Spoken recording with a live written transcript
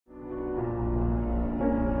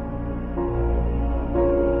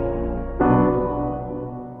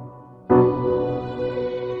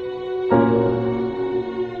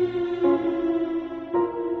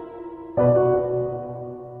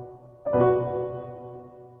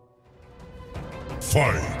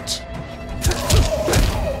Fight!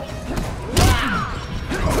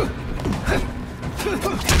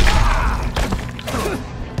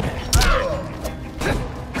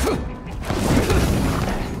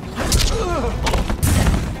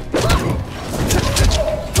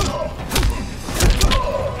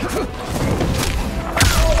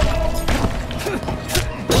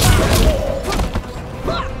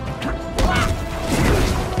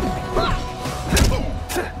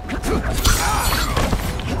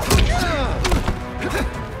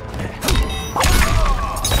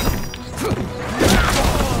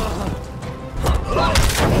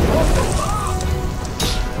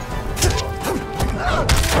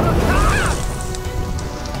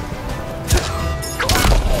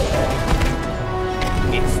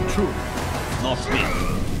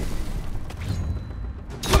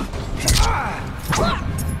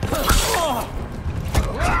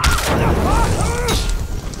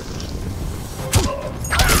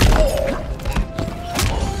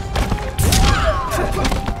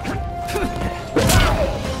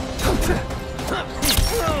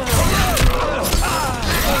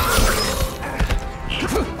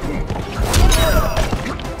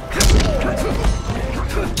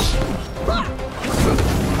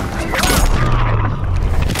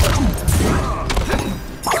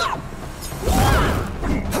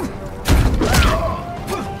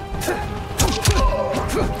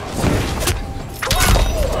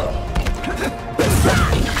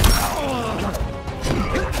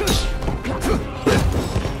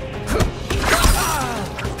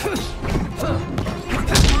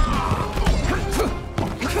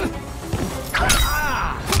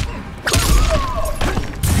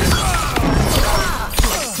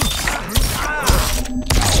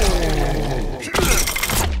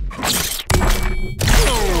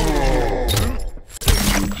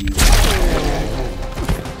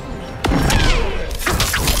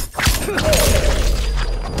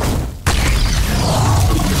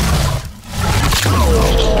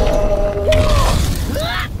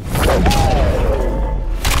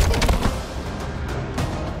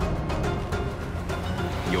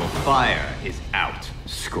 Fire is out,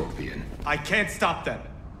 Scorpion. I can't stop them.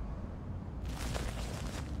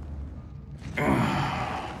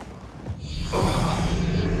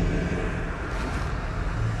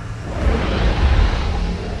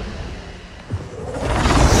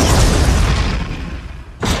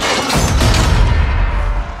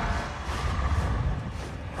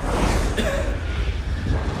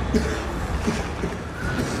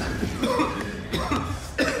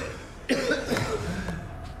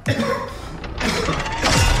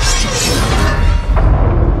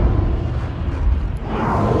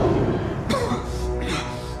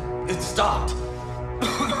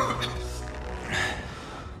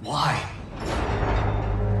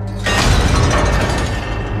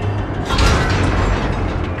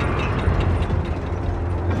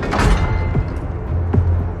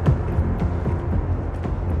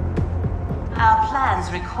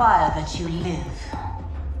 Require that you live.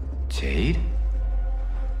 Jade?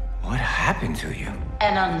 What happened to you?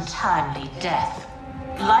 An untimely death.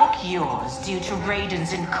 Like yours, due to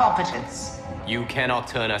Raiden's incompetence. You cannot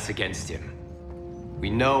turn us against him. We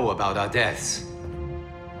know about our deaths.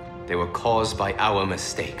 They were caused by our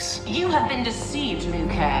mistakes. You have been deceived, Liu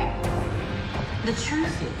Kang. The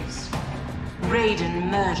truth is, Raiden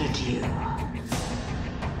murdered you.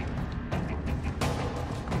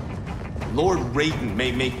 Lord Raiden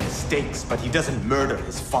may make mistakes, but he doesn't murder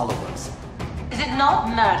his followers. Is it not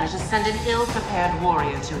murder to send an ill-prepared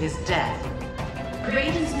warrior to his death?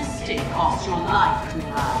 Raiden's mistake cost your life, Liu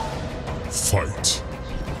Kang. Fight!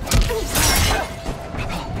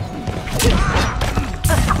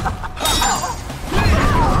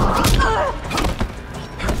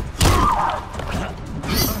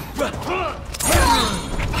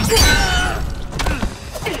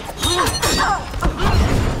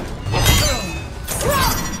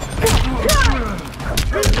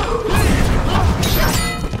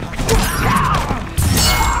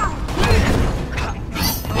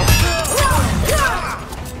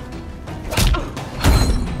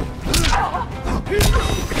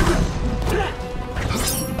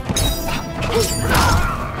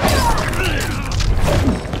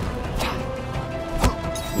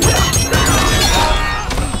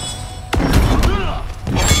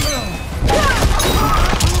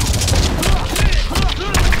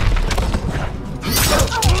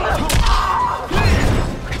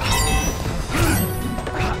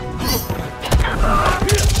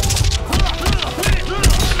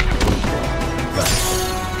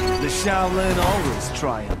 Shaolin always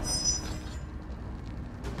triumphs.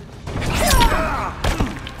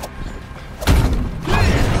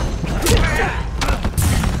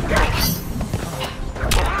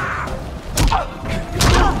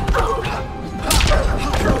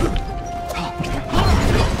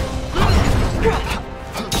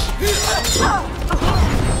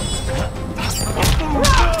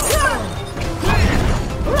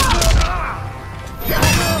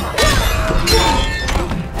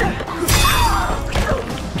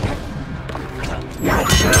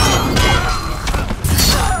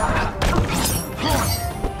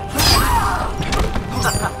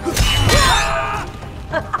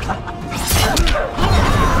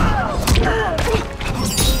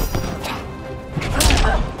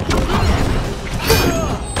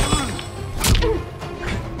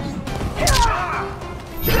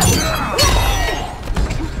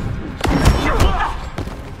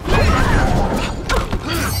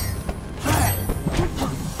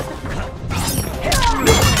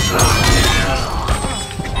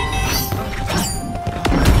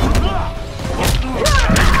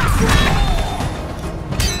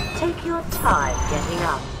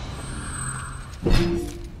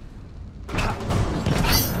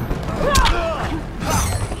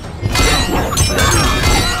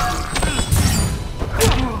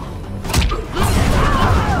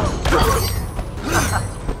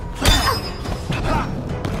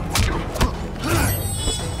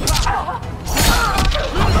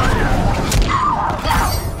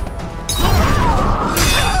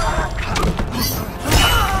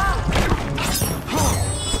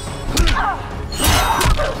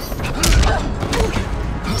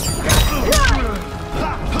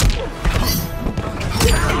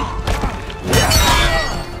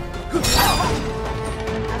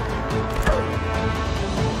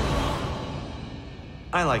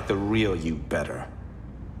 like the real you better.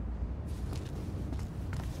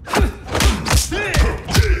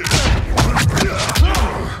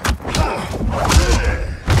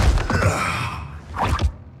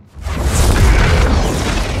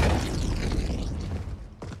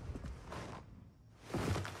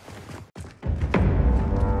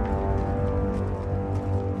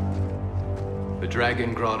 The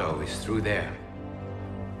Dragon Grotto is through there.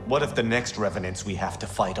 What if the next revenants we have to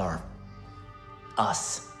fight are...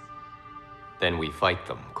 us? Then we fight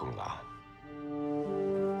them, Kung Lao.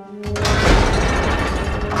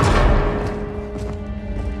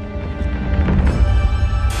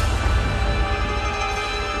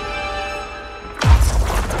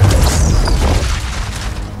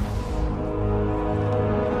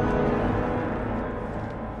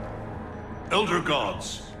 Elder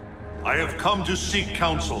Gods, I have come to seek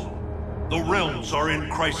counsel. The realms are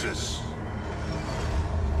in crisis.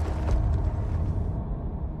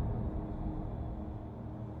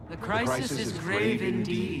 The crisis is grave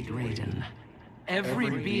indeed, Raiden. Every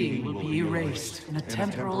being will be erased in a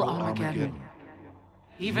temporal Armageddon.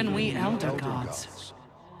 Even we Elder Gods.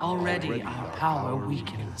 Already our power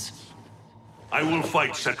weakens. I will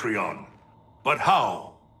fight Cetrion. But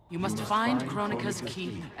how? You must find Kronika's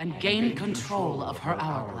keep and gain control of her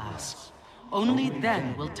hourglass. Only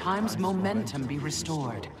then will time's momentum be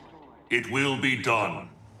restored. It will be done.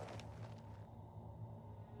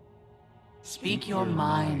 Speak your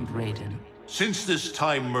mind, Raiden. Since this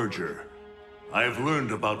time merger, I have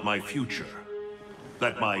learned about my future.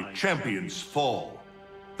 That my champions fall.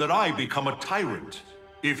 That I become a tyrant.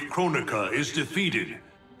 If Kronika is defeated,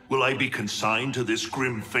 will I be consigned to this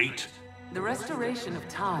grim fate? The restoration of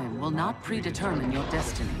time will not predetermine your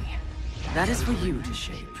destiny. That is for you to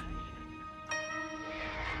shape.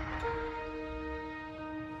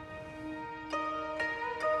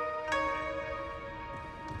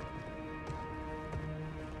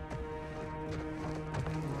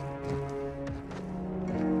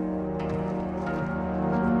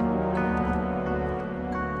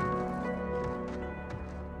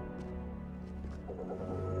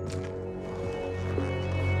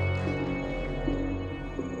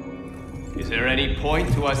 Is there any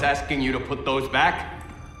point to us asking you to put those back?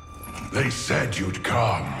 They said you'd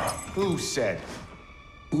come. Who said?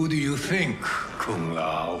 Who do you think, Kung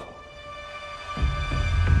Lao?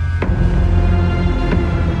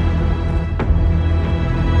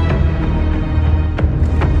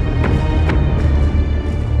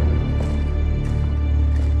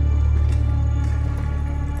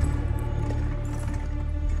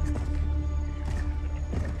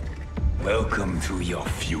 Welcome to your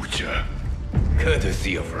future.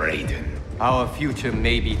 Courtesy of Raiden. Our future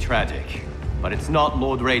may be tragic, but it's not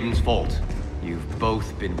Lord Raiden's fault. You've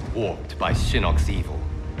both been warped by Shinnok's evil.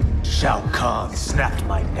 Shao Kahn snapped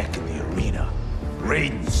my neck in the arena.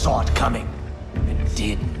 Raiden saw it coming and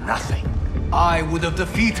did nothing. I would have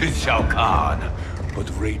defeated Shao Kahn, but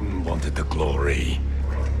Raiden wanted the glory.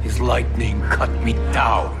 His lightning cut me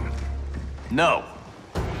down. No,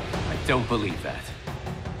 I don't believe that.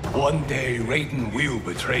 One day Raiden will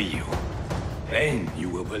betray you. Then you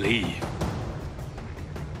will believe.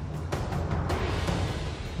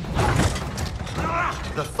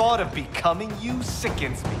 The thought of becoming you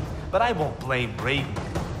sickens me, but I won't blame Raiden.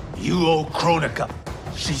 You owe Kronika.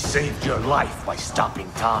 She saved your life by stopping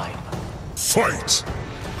time. Fight!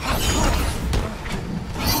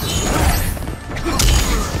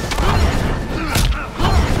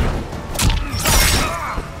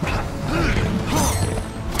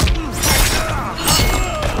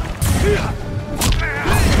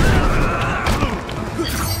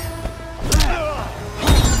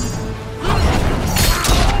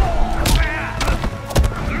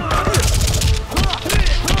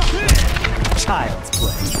 Child's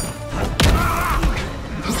play.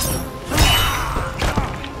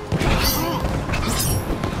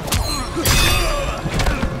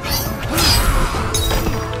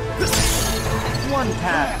 One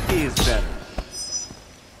path is better.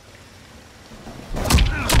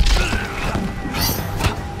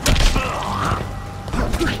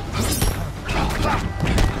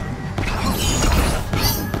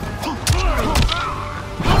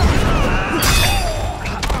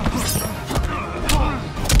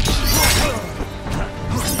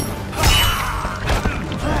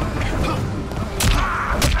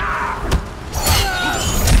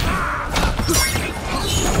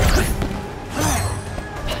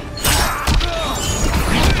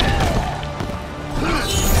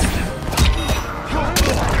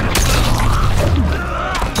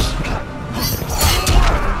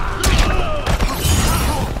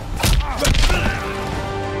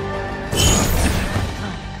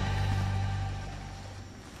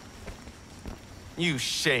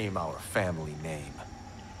 Shame our family name.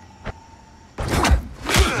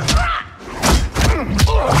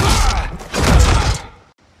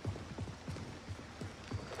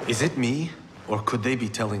 Is it me, or could they be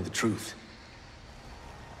telling the truth?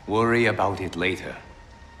 Worry about it later.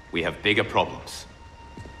 We have bigger problems.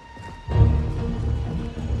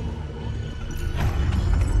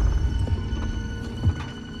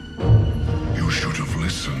 You should have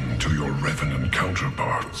listened to your Revenant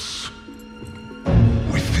counterparts.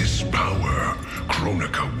 With this power,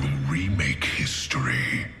 Kronika will remake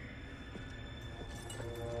history.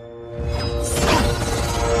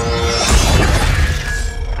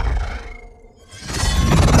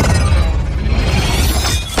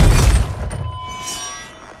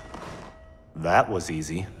 That was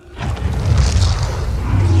easy.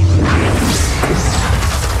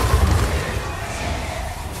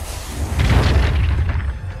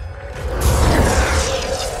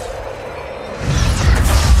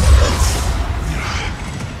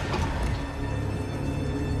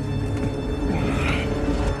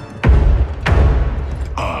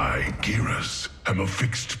 Am a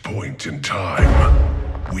fixed point in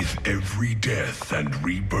time. With every death and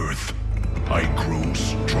rebirth, I grow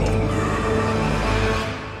stronger.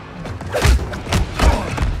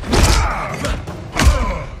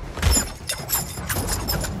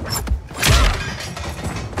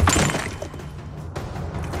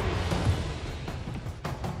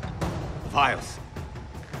 Vials.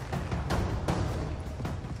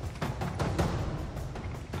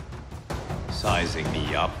 Sizing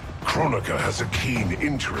me up. Kronika has a keen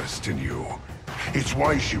interest in you. It's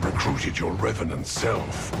why she recruited your Revenant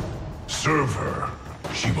self. Serve her.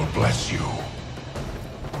 She will bless you.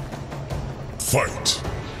 Fight!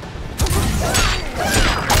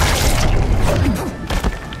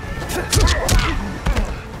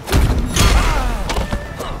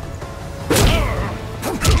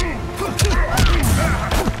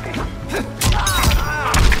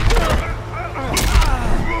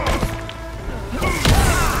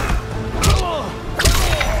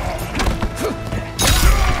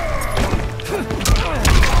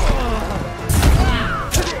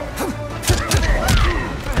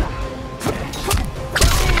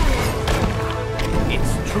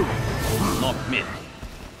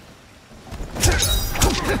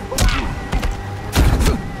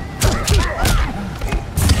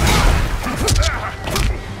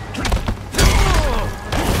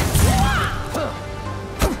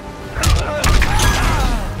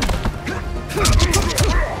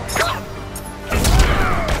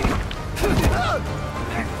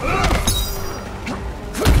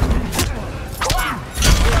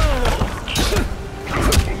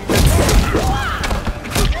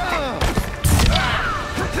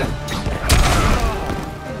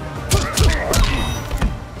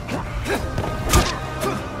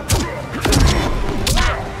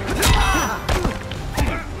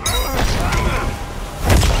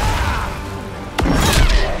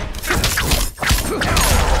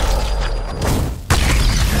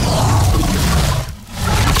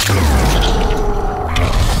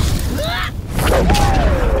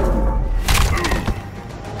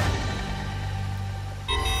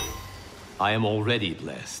 I am already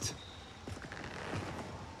blessed.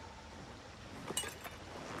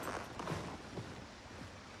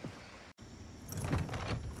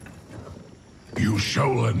 You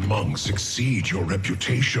Shaolin monks exceed your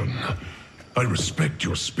reputation. I respect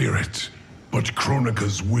your spirit, but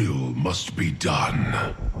Kronika's will must be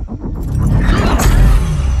done.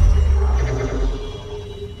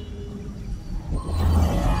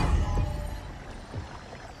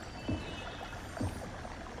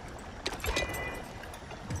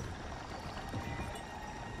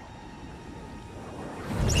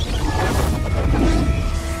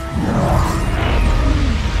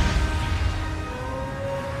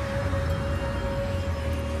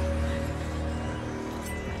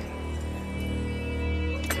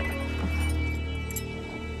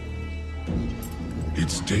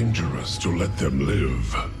 It's dangerous to let them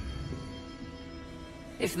live.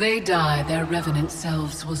 If they die, their revenant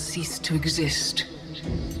selves will cease to exist.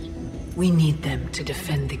 We need them to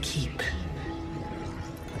defend the keep.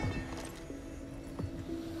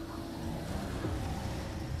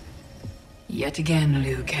 Yet again,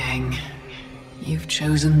 Liu Kang, you've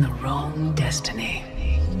chosen the wrong destiny.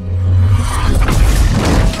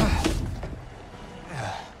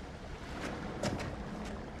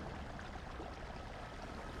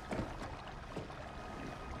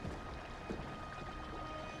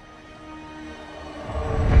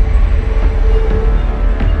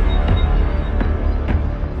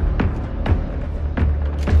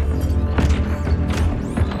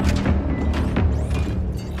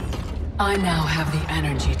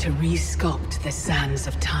 technology to resculpt the sands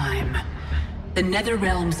of time. The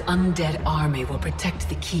NetherRealm's undead army will protect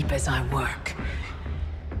the keep as I work.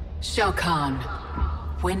 Shao Kahn,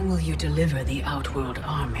 when will you deliver the Outworld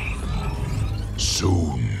army?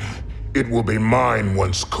 Soon. It will be mine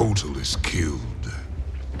once Kotal is killed.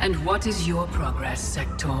 And what is your progress,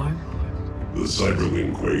 Sector? The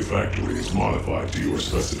Cyberlink factory is modified to your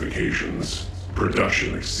specifications.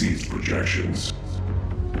 Production exceeds projections.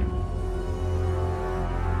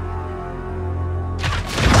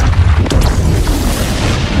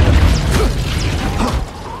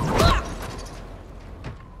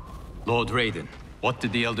 Lord Raiden, what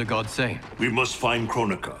did the Elder God say? We must find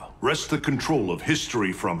Kronika, wrest the control of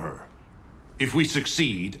history from her. If we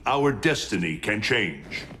succeed, our destiny can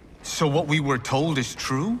change. So what we were told is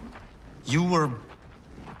true? You were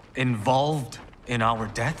involved in our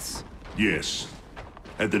deaths? Yes.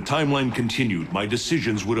 Had the timeline continued, my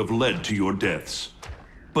decisions would have led to your deaths.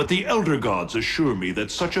 But the Elder Gods assure me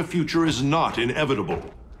that such a future is not inevitable.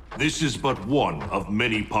 This is but one of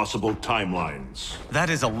many possible timelines. That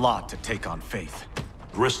is a lot to take on faith.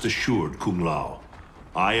 Rest assured, Kung Lao.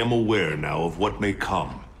 I am aware now of what may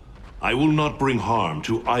come. I will not bring harm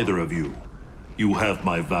to either of you. You have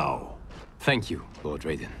my vow. Thank you, Lord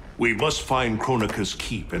Raiden. We must find Kronika's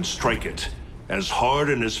keep and strike it, as hard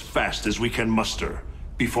and as fast as we can muster,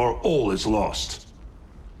 before all is lost.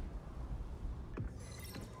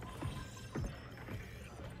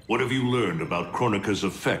 What have you learned about Kronika's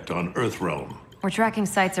effect on Earthrealm? We're tracking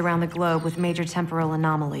sites around the globe with major temporal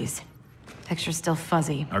anomalies. Picture's still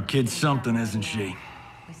fuzzy. Our kid's something, isn't she?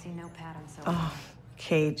 We see no pattern so Oh,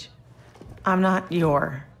 Cage. I'm not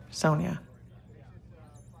your Sonya.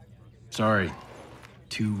 Sorry.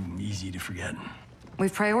 Too easy to forget.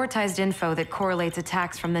 We've prioritized info that correlates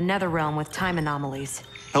attacks from the NetherRealm with time anomalies.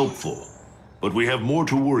 Helpful. But we have more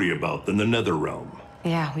to worry about than the NetherRealm.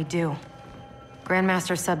 Yeah, we do.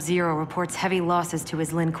 Grandmaster Sub-Zero reports heavy losses to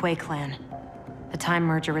his Lin Kuei clan. The Time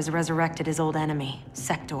Merger has resurrected his old enemy,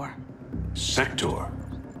 Sector. Sector?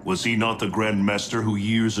 Was he not the Grandmaster who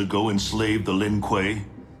years ago enslaved the Lin Kuei?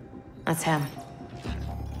 That's him.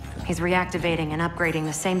 He's reactivating and upgrading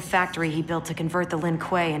the same factory he built to convert the Lin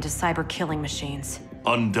Kuei into cyber-killing machines.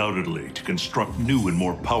 Undoubtedly, to construct new and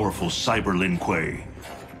more powerful cyber Lin Kuei.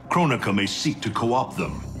 Kronika may seek to co-opt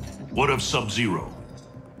them. What of Sub-Zero?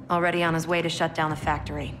 Already on his way to shut down the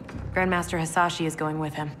factory. Grandmaster Hasashi is going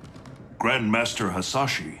with him. Grandmaster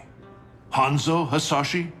Hasashi? Hanzo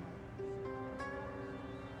Hasashi?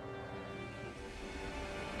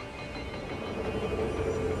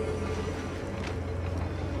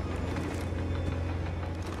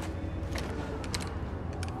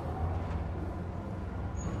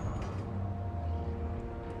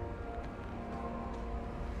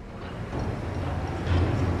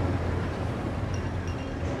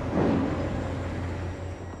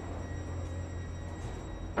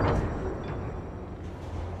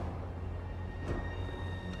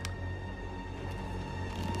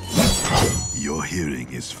 Your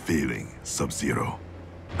hearing is failing, Sub-Zero.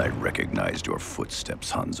 I recognized your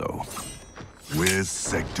footsteps, Hanzo. Where's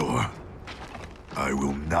Sector? I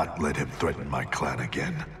will not let him threaten my clan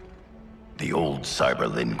again. The old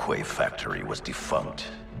Cyber Lin Kuei factory was defunct,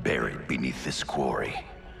 buried beneath this quarry.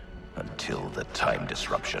 Until the time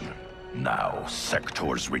disruption. Now,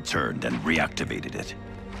 Sector's returned and reactivated it.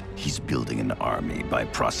 He's building an army by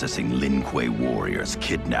processing Lin Kuei warriors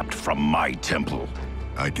kidnapped from my temple.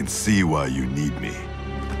 I can see why you need me.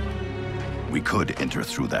 We could enter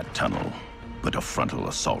through that tunnel, but a frontal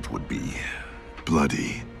assault would be...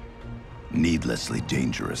 bloody. Needlessly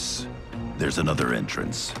dangerous. There's another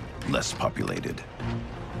entrance, less populated.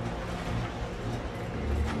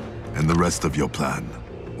 And the rest of your plan?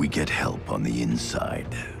 We get help on the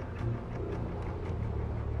inside.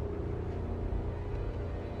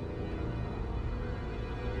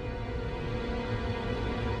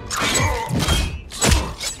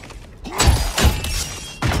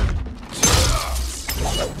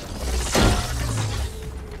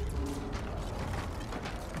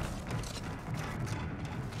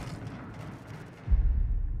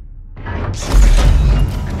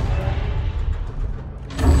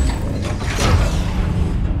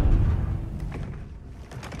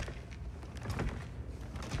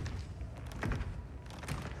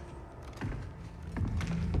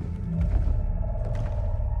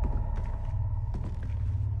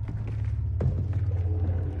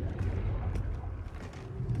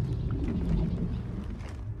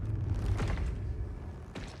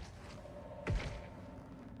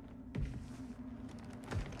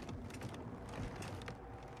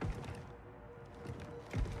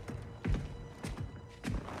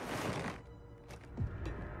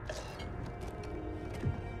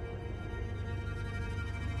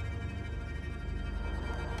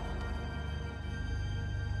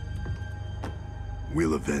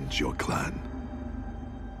 We'll avenge your clan.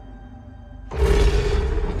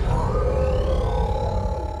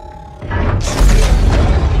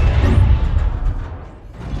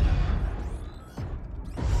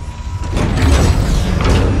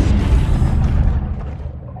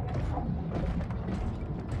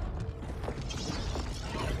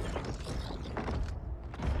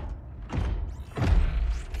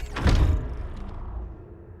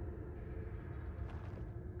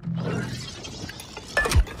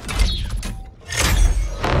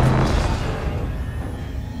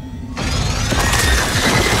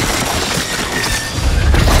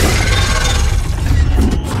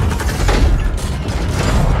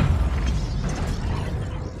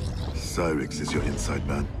 Cyrix is your inside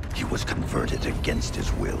man? He was converted against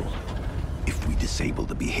his will. If we disable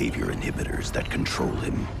the behavior inhibitors that control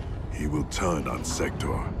him, he will turn on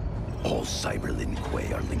Sector. All cyber Lin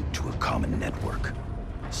Kuei are linked to a common network.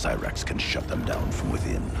 Cyrax can shut them down from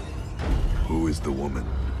within. Who is the woman?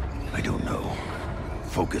 I don't know.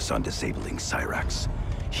 Focus on disabling Cyrax.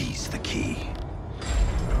 He's the key.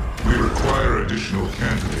 We require additional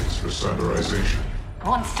candidates for cyberization.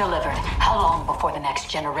 Once delivered, how long before the next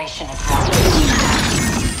generation is ready?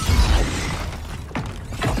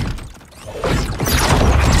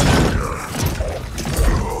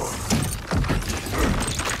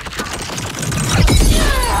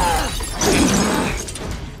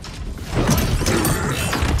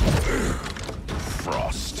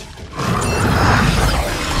 Frost.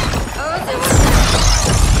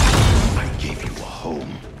 I gave you a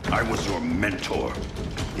home. I was your mentor.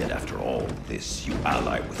 Yet after all this, you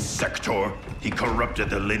ally with Sector. He corrupted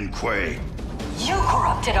the Lin Kuei. You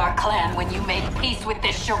corrupted our clan when you made peace with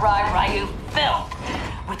this Shirai Ryu filth.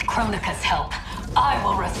 With Kronika's help, I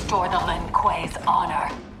will restore the Lin Kuei's honor.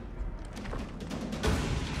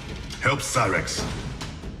 Help Cyrax.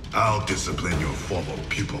 I'll discipline your former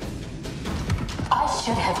pupil. I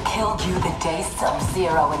should have killed you the day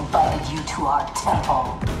Sub-Zero invited you to our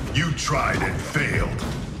temple. You tried and failed.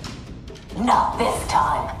 Not this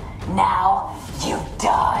time. Now, you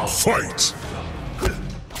die. Fight!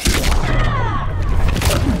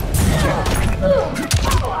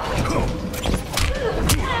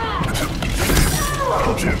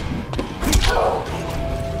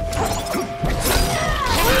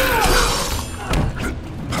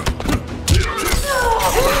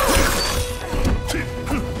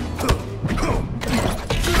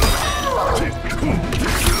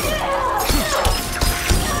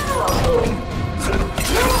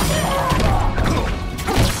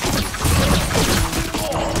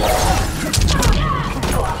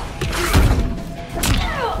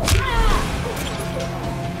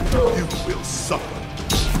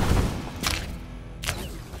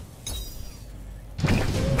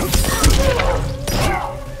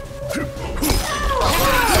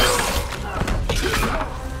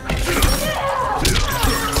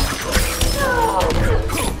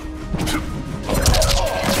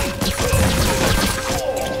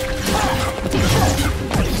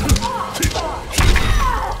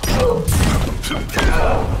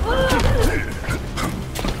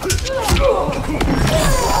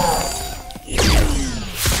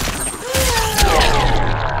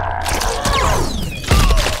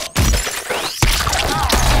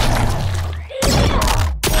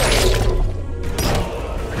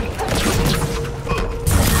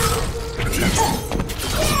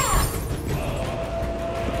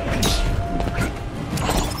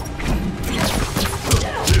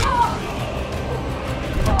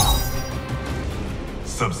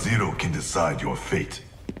 Sub-Zero can decide your fate.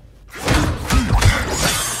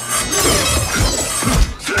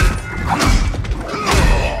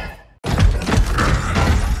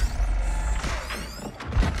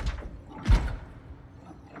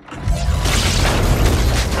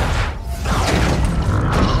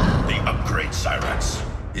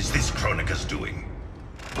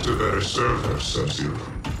 To better serve her, Sub-Zero.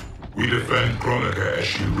 We defend Kronika as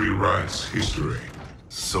she rewrites history.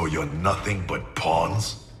 So you're nothing but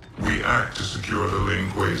pawns? We act to secure the Lin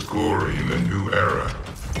Kuei's glory in the new era.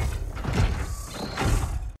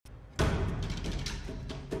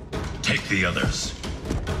 Take the others.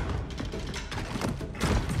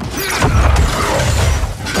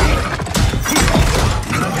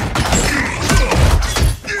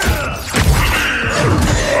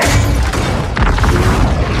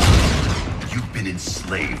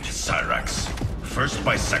 Enslaved, Cyrax. First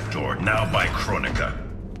by Sector, now by Kronika.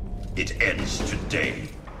 It ends today.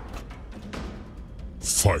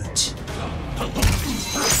 Fight.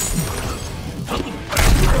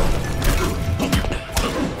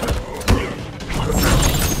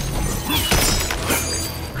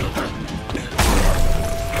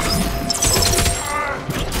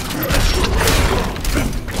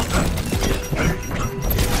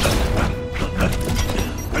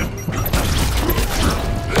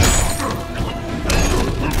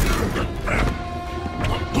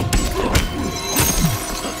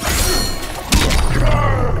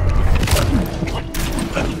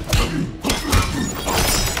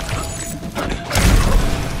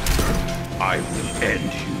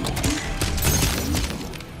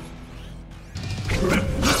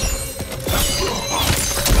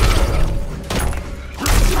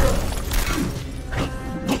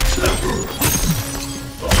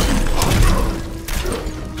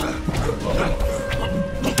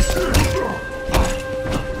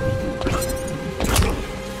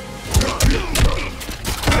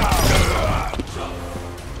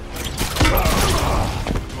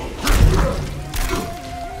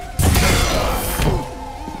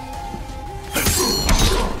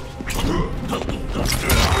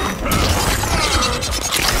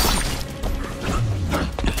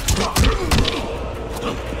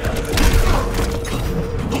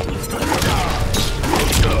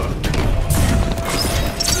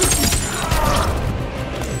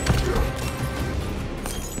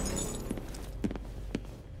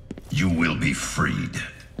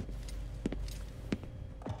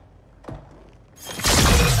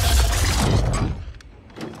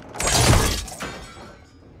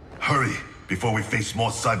 before we face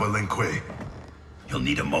more Cyber Lin Kuei. You'll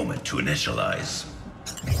need a moment to initialize.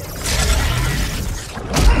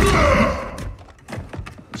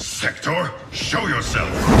 Sector, show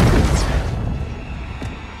yourself!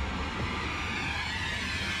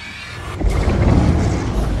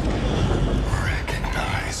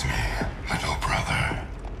 Recognize me, little brother.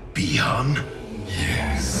 Bihan?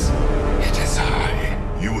 Yes, it is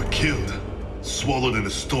I. You were killed, swallowed in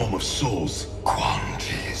a storm of souls. Quan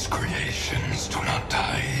Chi's creations do not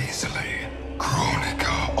die easily.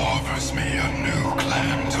 Kronika offers me a new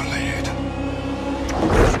clan to lead.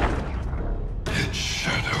 Its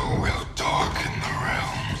shadow will darken the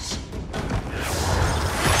realms.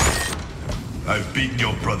 I've beaten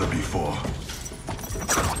your brother before.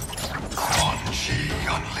 Quan Chi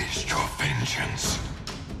unleashed your vengeance.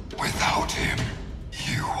 Without him,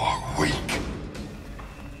 you are weak.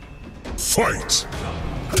 Fight!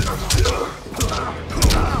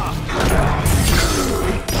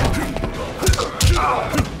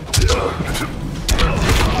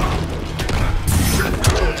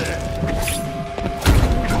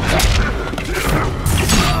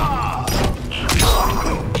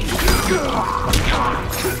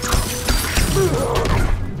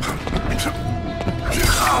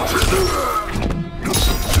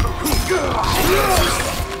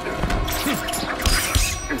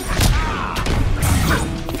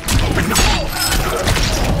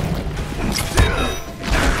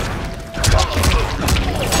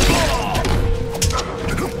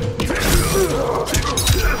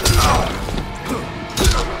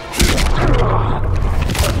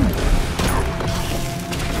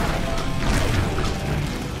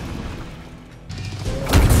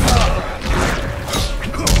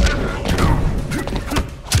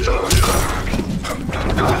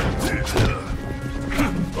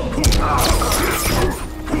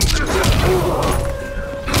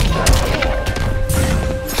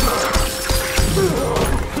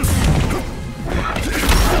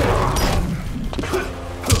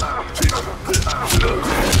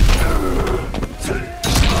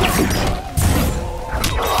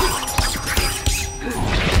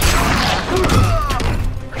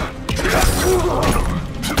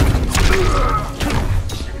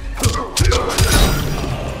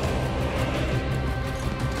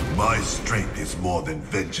 My strength is more than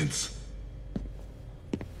vengeance.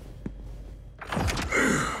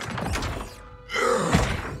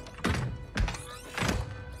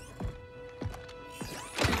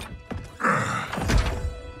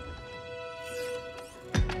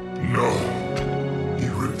 No. He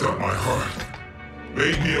ripped out my heart.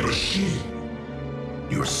 Made me a machine.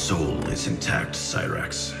 Your soul is intact,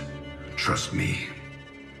 Cyrax. Trust me.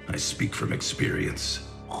 I speak from experience.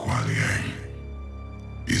 Kuai Liang.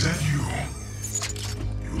 Is that you?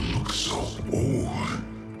 You look so old.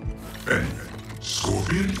 And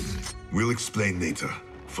Scorpion? We'll explain later.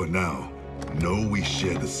 For now, know we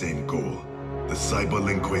share the same goal. The Cyber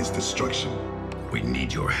Lin Kuei's destruction. We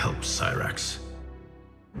need your help, Cyrax.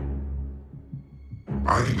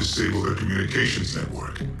 I can disable their communications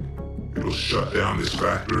network. It'll shut down this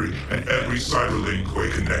factory and every Cyber Lin Kuei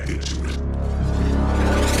connected to it.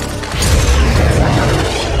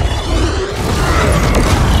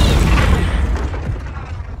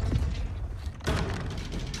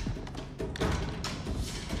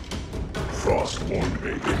 Frost warned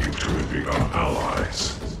me that you two had become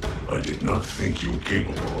allies. I did not think you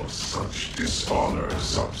capable of such dishonor,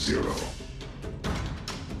 Sub-Zero.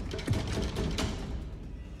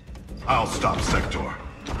 I'll stop Sector.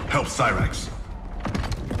 Help Cyrax.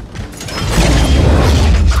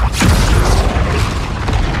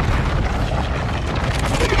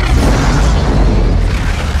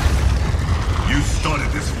 You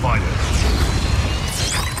started this fire.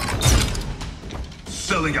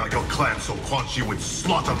 Selling out your clan so Quan Chi would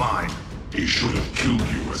slaughter mine. He should have killed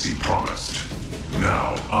you as he promised.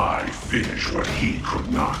 Now I finish what he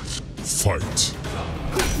could not. Fight.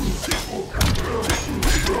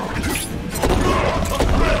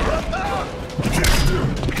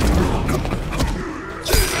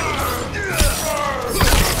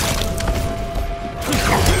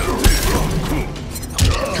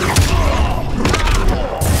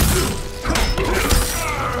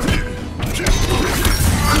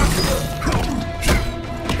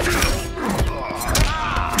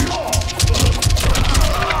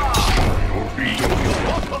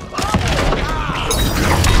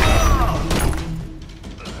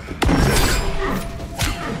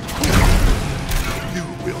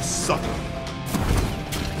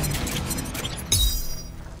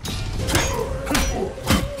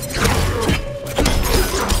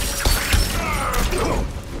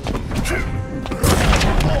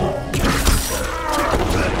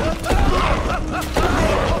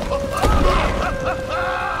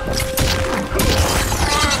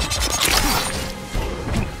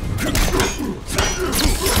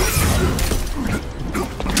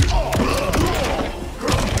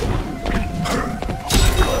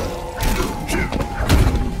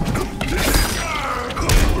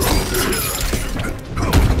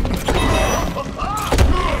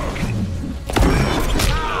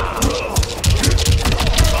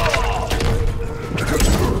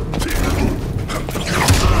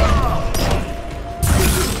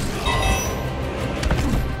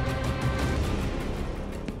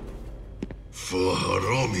 for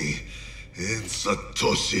Hiromi and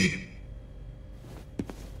Satoshi.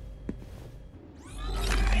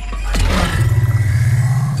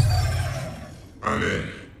 I'm in.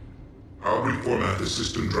 I'll reformat the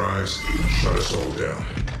system drives and shut us all down.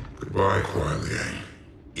 Goodbye, Kuai Liang.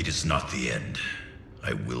 It is not the end.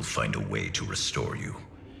 I will find a way to restore you.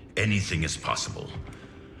 Anything is possible.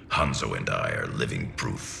 Hanzo and I are living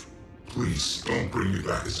proof. Please, don't bring me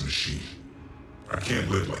back as a machine. I can't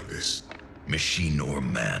live like this. Machine or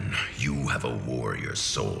man, you have a warrior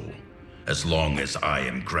soul. As long as I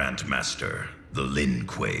am Grand Master, the Lin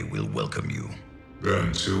Kuei will welcome you. Then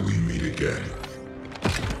until we meet again.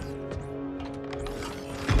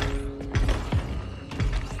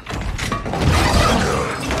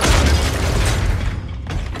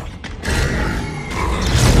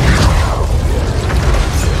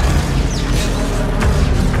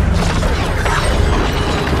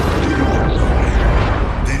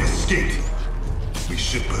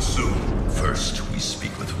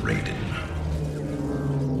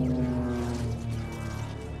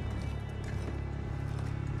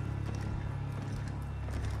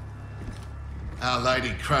 Our Lady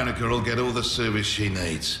Kronika will get all the service she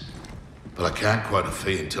needs. But I can't quote a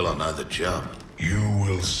fee until I know the job. You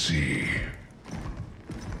will see.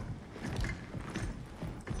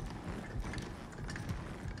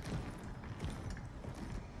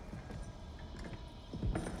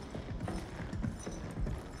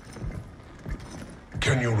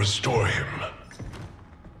 Can you restore him?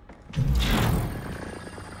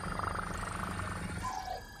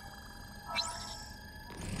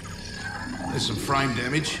 There's some frame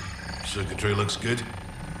damage. Circuitry looks good.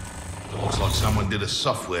 It looks like someone did a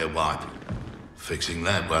software wipe. Fixing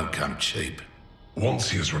that won't come cheap. Once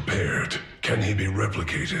he is repaired, can he be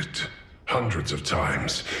replicated? Hundreds of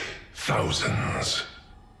times. Thousands.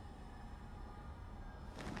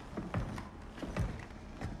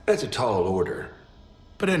 That's a tall order.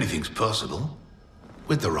 But anything's possible.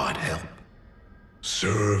 With the right help.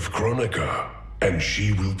 Serve Kronika, and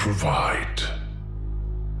she will provide.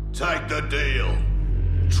 Take the deal.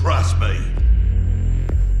 Trust me.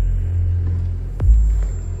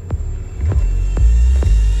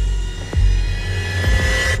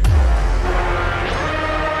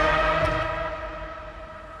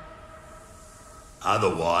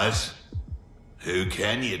 Otherwise, who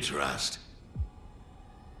can you trust?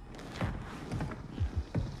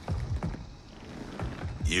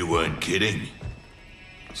 You weren't kidding.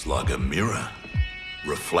 It's like a mirror,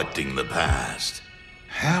 reflecting the past.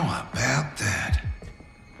 How about that?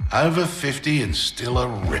 Over 50 and still a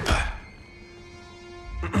ripper.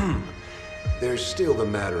 There's still the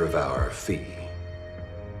matter of our fee.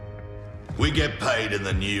 We get paid in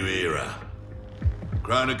the new era.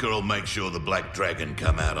 Kronika will make sure the Black Dragon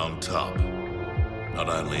come out on top. Not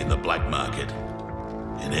only in the black market,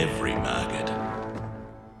 in every market.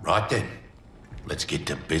 Right then, let's get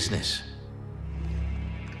to business.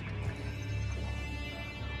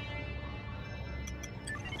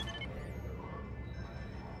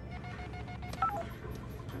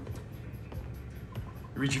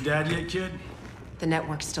 Reach your dad yet, kid? The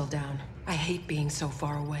network's still down. I hate being so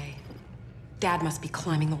far away. Dad must be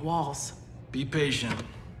climbing the walls. Be patient.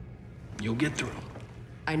 You'll get through.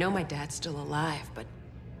 I know my dad's still alive, but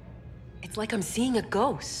it's like I'm seeing a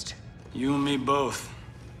ghost. You and me both.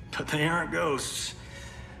 But they aren't ghosts.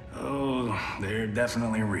 Oh, they're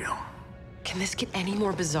definitely real. Can this get any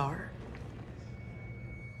more bizarre?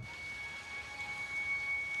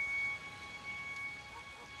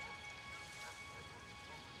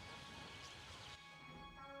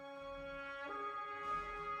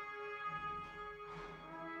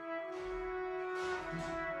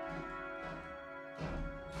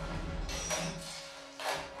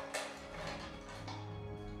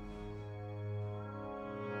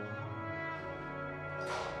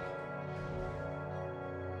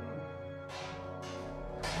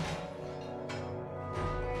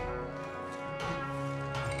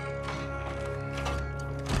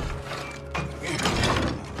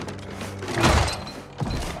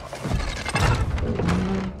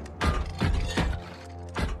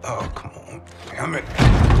 Damn it.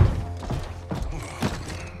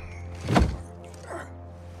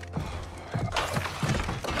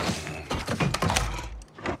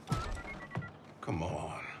 Come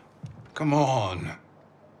on. Come on.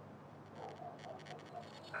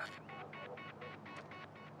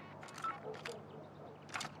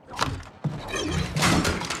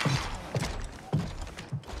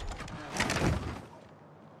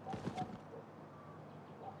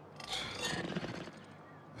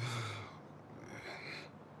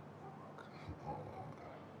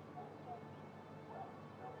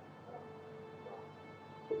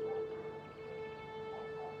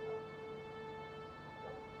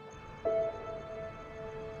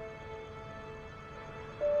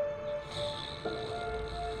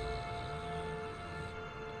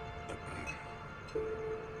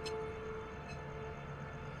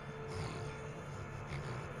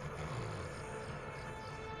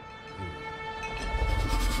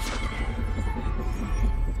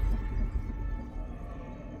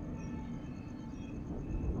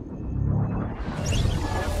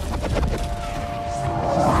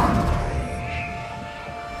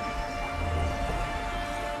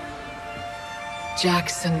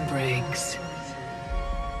 Jackson Briggs.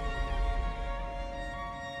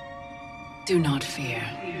 Do not fear.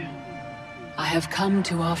 I have come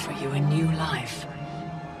to offer you a new life.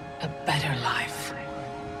 A better life.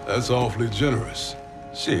 That's awfully generous,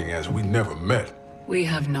 seeing as we never met. We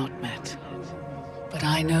have not met. But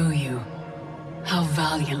I know you. How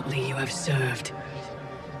valiantly you have served.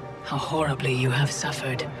 How horribly you have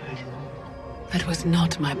suffered. That was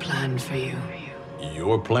not my plan for you.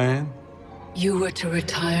 Your plan? You were to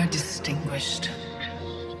retire distinguished,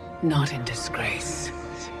 not in disgrace.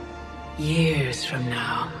 Years from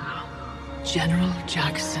now, General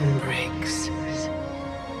Jackson Briggs.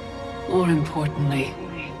 More importantly,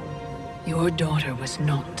 your daughter was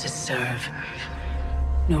not to serve,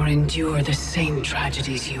 nor endure the same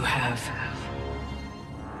tragedies you have.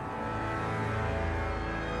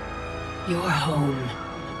 Your home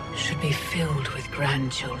should be filled with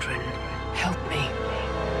grandchildren. Help me,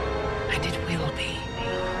 and it will be.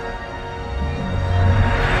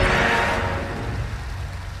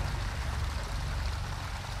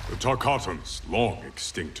 The Tarkatans, long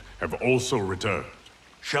extinct, have also returned.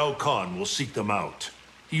 Shao Kahn will seek them out.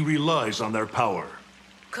 He relies on their power.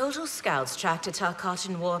 Kotal's scouts tracked a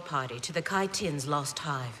Tarkatan war party to the Kai Tian's lost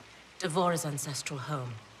hive, Devora's ancestral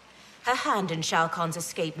home. Her hand in Shao Kahn's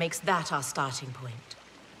escape makes that our starting point.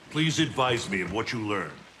 Please advise me of what you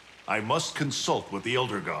learn. I must consult with the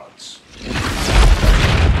Elder Gods.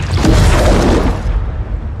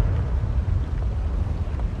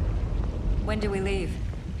 When do we leave?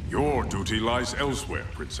 Your duty lies elsewhere,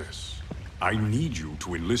 Princess. I need you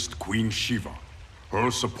to enlist Queen Shiva.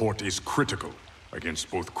 Her support is critical against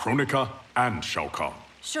both Kronika and Shao Kahn.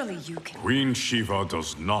 Surely you can... Queen Shiva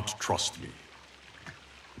does not trust me.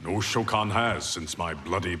 No Shao Kahn has since my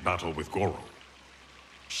bloody battle with Goro.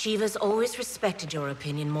 Shiva's always respected your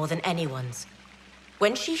opinion more than anyone's.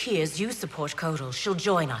 When she hears you support Kotal, she'll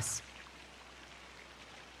join us.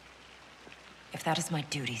 If that is my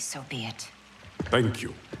duty, so be it. Thank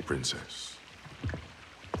you, Princess.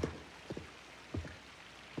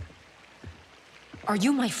 Are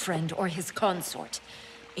you my friend or his consort?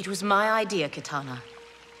 It was my idea, Kitana.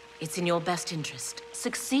 It's in your best interest.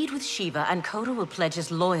 Succeed with Shiva, and Kotal will pledge his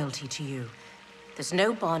loyalty to you. There's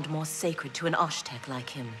no bond more sacred to an Oshtek like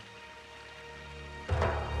him.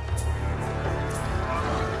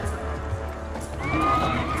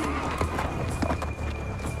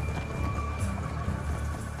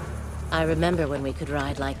 I remember when we could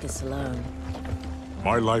ride like this alone.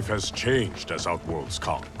 My life has changed as Outworlds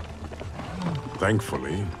come.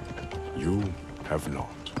 Thankfully, you have not.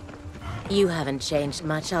 You haven't changed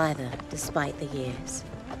much either, despite the years.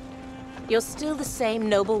 You're still the same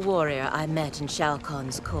noble warrior I met in Shao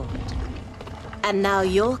Kahn's court. And now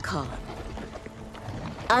you're Khan.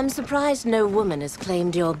 I'm surprised no woman has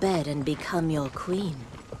claimed your bed and become your queen.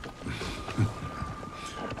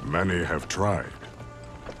 Many have tried.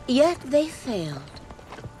 Yet they failed.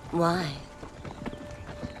 Why?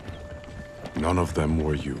 None of them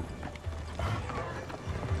were you.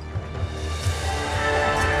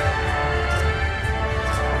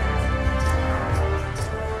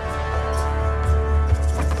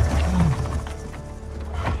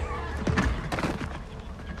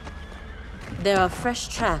 There are fresh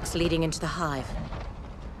tracks leading into the hive.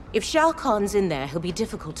 If Shao Kahn's in there, he'll be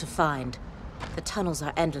difficult to find. The tunnels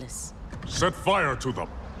are endless. Set fire to them.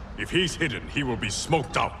 If he's hidden, he will be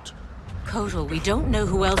smoked out. Kotal, we don't know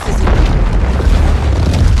who else is in...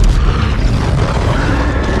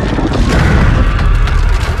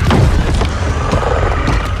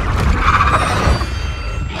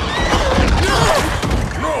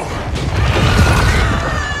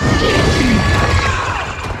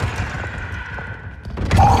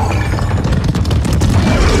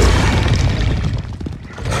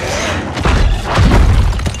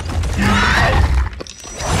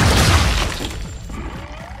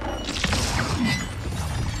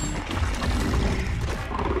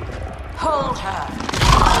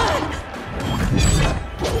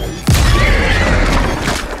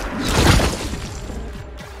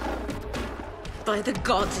 By the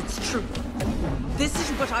gods, it's true. This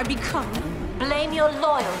is what I become. Blame your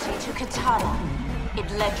loyalty to Kitana.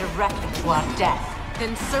 It led directly to our death.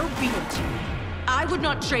 Then so be it. I would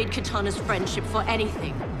not trade Kitana's friendship for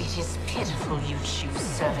anything. It is pitiful you choose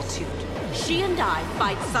servitude. She and I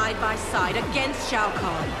fight side by side against Shao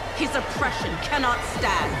Kahn. His oppression cannot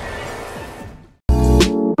stand.